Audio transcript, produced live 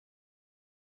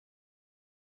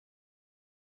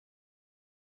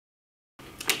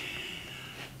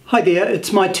Hi there,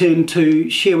 it's my turn to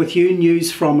share with you news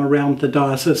from around the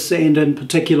diocese, and in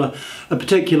particular, a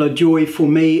particular joy for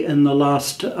me in the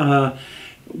last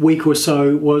week or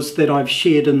so was that I've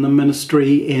shared in the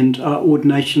ministry and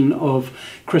ordination of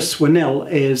Chris Winnell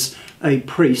as a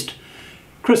priest.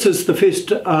 Chris is the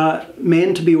first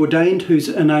man to be ordained who's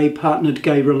in a partnered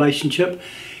gay relationship,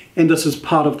 and this is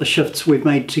part of the shifts we've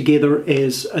made together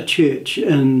as a church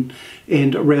in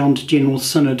and around General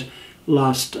Synod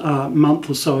last month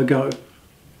or so ago.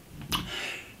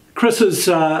 Chris has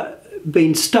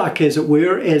been stuck, as it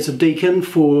were, as a deacon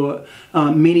for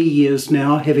many years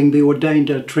now, having been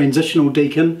ordained a transitional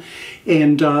deacon,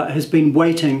 and has been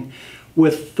waiting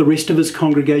with the rest of his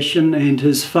congregation and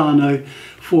his whānau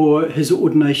for his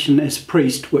ordination as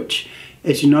priest, which,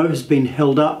 as you know, has been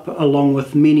held up along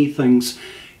with many things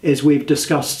as we've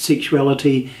discussed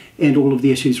sexuality and all of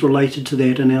the issues related to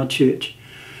that in our church.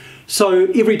 So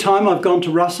every time I've gone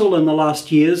to Russell in the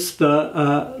last years,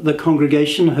 the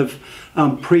congregation have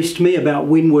pressed me about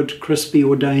when would Chris be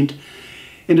ordained.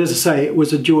 And as I say, it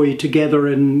was a joy to gather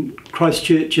in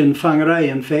Christchurch in Whangarei,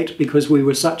 in fact, because we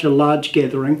were such a large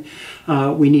gathering,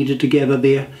 we needed to gather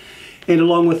there. And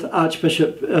along with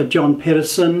Archbishop John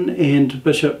Patterson and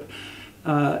Bishop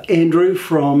Andrew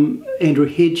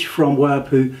Hedge from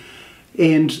Waiapu,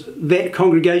 and that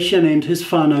congregation and his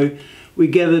whānau, we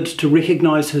gathered to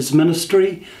recognise his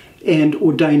ministry and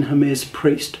ordain him as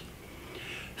priest.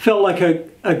 Felt like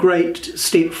a great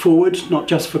step forward, not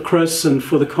just for Chris and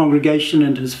for the congregation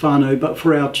and his whānau, but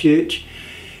for our church,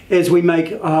 as we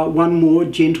make one more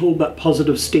gentle but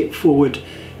positive step forward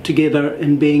together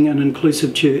in being an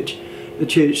inclusive church, a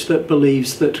church that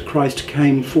believes that Christ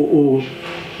came for all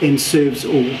and serves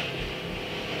all.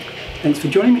 Thanks for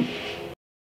joining me.